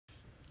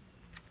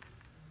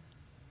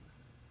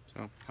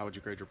So, how would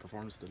you grade your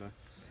performance today?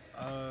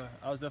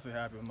 I was definitely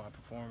happy with my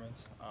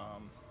performance.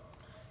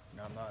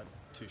 I'm not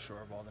too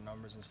sure of all the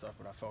numbers and stuff,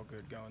 but I felt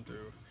good going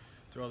through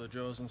all the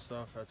drills and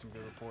stuff. I had some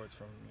good reports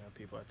from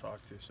people I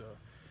talked to, so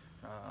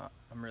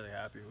I'm really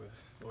happy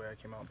with the way I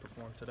came out and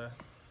performed today.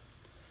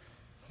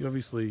 You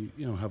obviously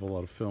have a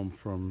lot of film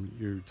from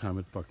your time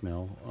at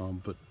Bucknell,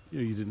 but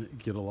you didn't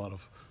get a lot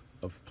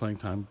of playing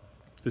time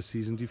this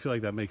season. Do you feel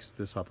like that makes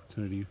this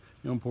opportunity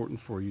important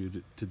for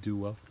you to do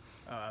well?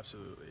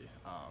 Absolutely.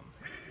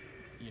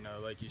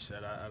 Like you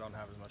said, I don't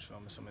have as much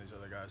film as some of these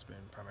other guys, being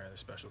primarily a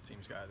special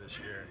teams guy this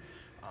year.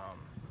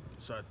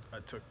 So I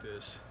took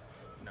this,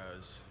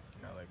 as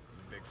like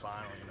a big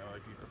final.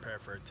 Like you prepare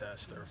for a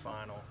test or a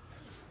final.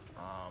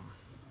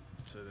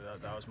 So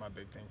that was my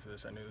big thing for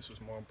this. I knew this was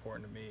more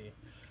important to me,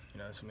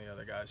 than some of the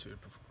other guys who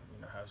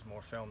has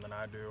more film than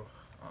I do.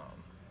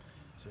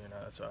 So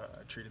that's why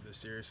I treated this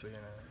seriously,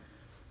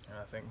 and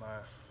I think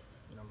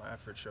my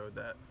effort showed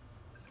that.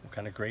 What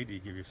kind of grade do you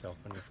give yourself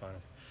in your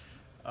final?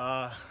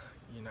 I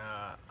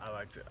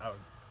would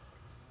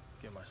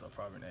give myself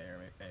probably an A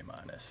or A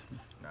minus.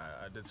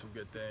 I did some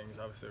good things.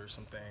 Obviously, there were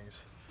some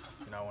things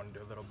I wanted to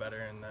do a little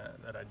better in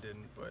that I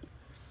didn't, but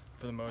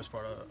for the most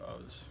part, I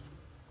was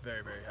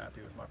very, very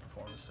happy with my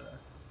performance today.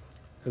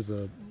 As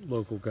a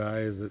local guy,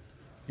 is it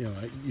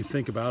you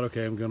think about,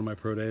 okay, I'm going to my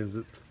pro day? Is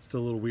it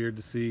still a little weird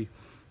to see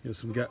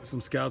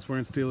some scouts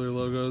wearing Steeler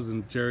logos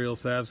and Jerry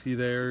Olsavsky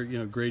there,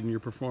 grading your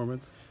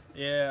performance?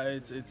 Yeah,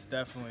 it's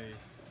definitely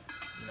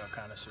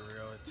kind of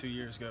surreal. 2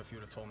 years ago, if you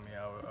would have told me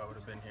I would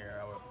have been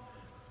here, I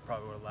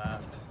probably would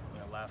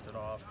have laughed it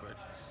off. But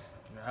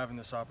having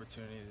this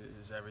opportunity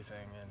is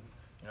everything, and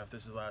if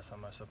this is the last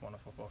time I step on a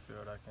football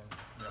field, I can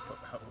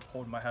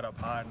hold my head up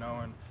high,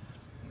 knowing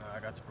I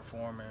got to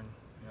perform in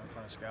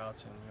front of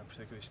scouts, and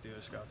particularly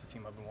Steelers scouts, the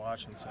team I've been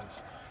watching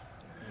since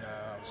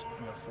I was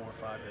 4 or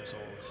 5 years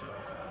old. So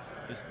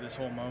this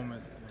whole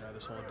moment,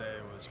 this whole day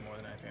was more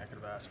than anything I could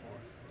have asked for.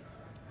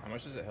 How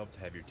much does it help to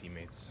have your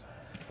teammates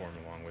perform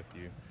along with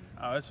you?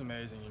 Oh, it's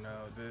amazing.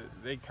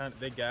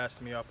 They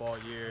gassed me up all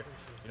year.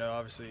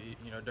 Obviously,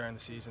 during the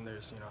season,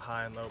 there's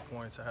high and low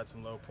points. I had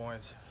some low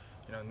points.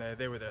 And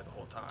they were there the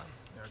whole time.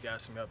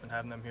 Gassing me up, and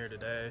having them here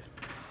today,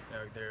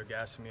 they're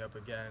gassing me up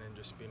again, and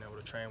just being able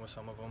to train with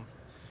some of them.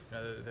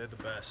 They're the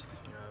best.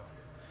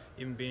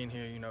 Even being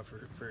here,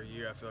 for a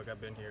year, I feel like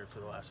I've been here for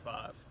the last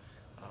 5.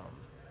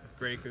 A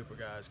great group of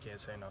guys. Can't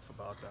say enough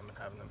about them, and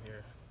having them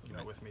here,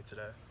 with me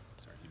today.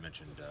 Sorry, you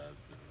mentioned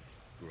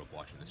grew up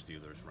watching the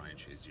Steelers, Ryan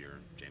Shazier,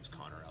 James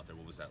Conner out there.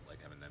 What was that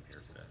like having them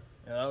here today?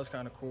 Yeah, that was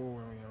kind of cool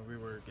when we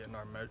were getting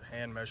our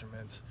hand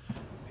measurements. I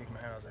peeked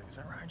my head, I was like, is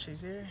that Ryan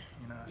Shazier?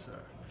 So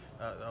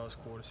that was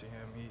cool to see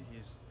him.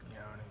 He's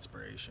an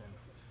inspiration,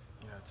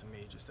 to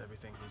me, just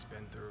everything he's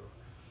been through.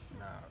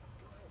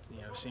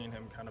 Seeing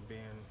him kind of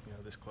being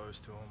this close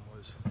to him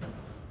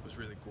was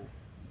really cool.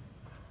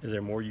 Is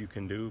there more you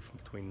can do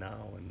between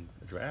now and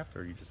the draft,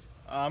 or you just?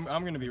 I'm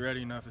going to be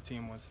ready enough if a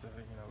team wants to,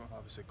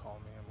 obviously call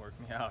me and work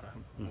me out.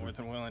 I'm more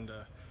than willing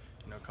to,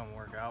 come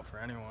work out for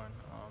anyone.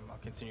 I'll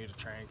continue to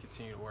train,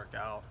 continue to work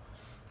out.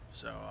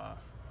 So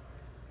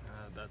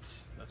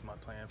that's my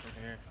plan from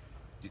here.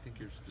 Do you think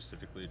you're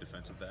specifically a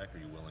defensive back? Are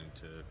you willing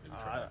to maybe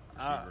try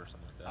receiver or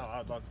something like that?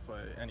 I'd love to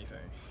play anything.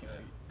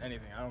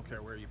 Anything. I don't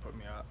care where you put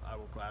me. I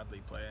will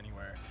gladly play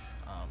anywhere.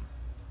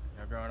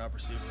 Growing up,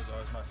 receiver was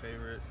always my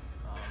favorite.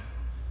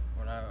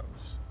 When I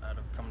was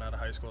coming out of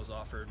high school, I was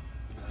offered,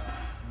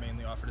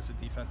 mainly offered as a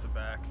defensive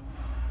back.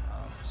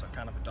 So I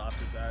kind of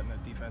adopted that and the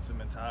defensive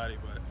mentality.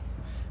 But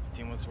if the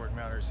team wants to work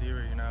me out a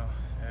receiver,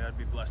 I'd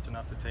be blessed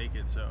enough to take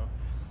it. So,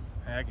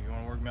 heck, if you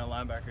want to work me out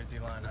linebacker at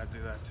D-line, I'd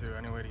do that too.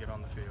 Any way to get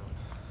on the field.